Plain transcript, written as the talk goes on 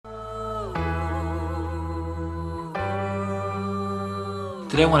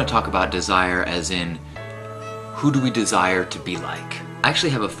Today I want to talk about desire as in, who do we desire to be like? I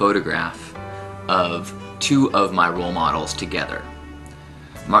actually have a photograph of two of my role models together,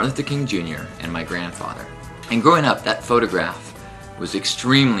 Martin Luther King Jr. and my grandfather. And growing up, that photograph was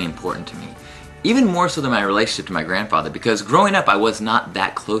extremely important to me, even more so than my relationship to my grandfather, because growing up I was not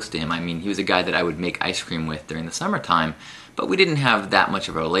that close to him. I mean, he was a guy that I would make ice cream with during the summertime, but we didn't have that much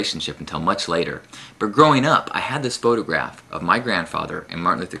of a relationship until much later. But growing up, I had this photograph of my grandfather and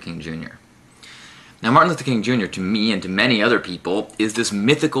Martin Luther King Jr. Now, Martin Luther King Jr., to me and to many other people, is this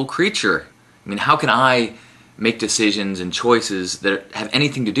mythical creature. I mean, how can I make decisions and choices that have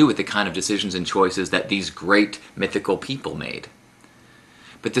anything to do with the kind of decisions and choices that these great mythical people made?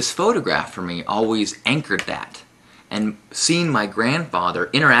 But this photograph for me always anchored that. And seeing my grandfather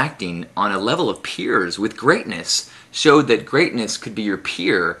interacting on a level of peers with greatness showed that greatness could be your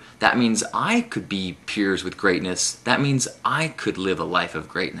peer. That means I could be peers with greatness. That means I could live a life of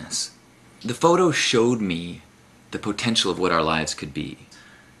greatness. The photo showed me the potential of what our lives could be.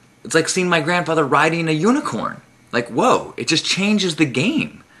 It's like seeing my grandfather riding a unicorn. Like, whoa, it just changes the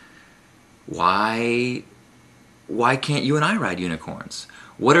game. Why can't you and I ride unicorns?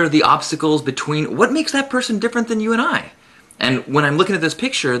 What are the obstacles between, what makes that person different than you and I? And when I'm looking at this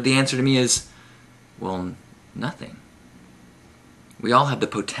picture, the answer to me is, well, nothing. We all have the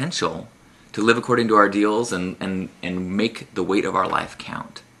potential to live according to our ideals and make the weight of our life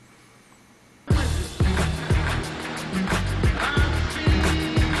count.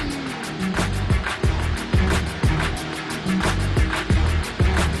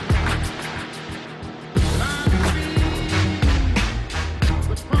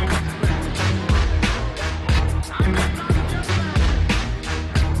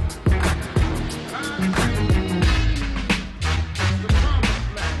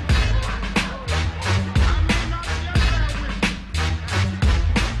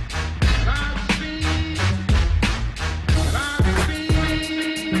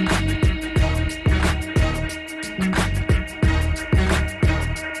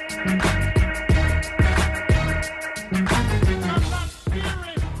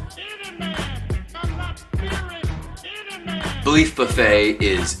 Belief Buffet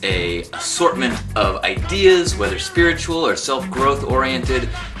is an assortment of ideas, whether spiritual or self-growth oriented,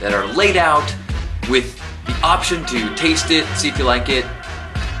 that are laid out with the option to taste it, see if you like it,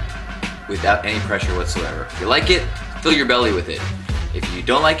 without any pressure whatsoever. If you like it, fill your belly with it. If you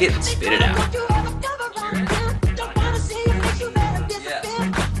don't like it, spit it out.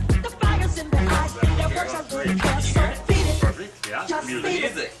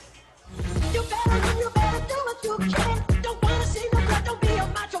 Music.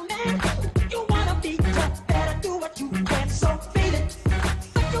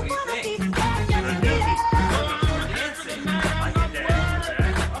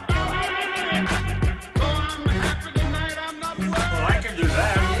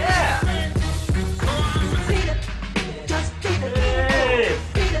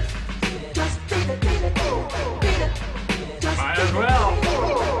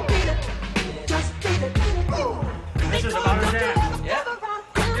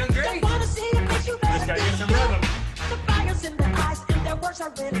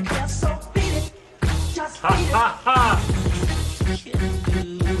 Ha ha ha!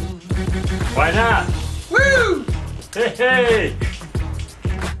 Why not? Woo! Hey hey!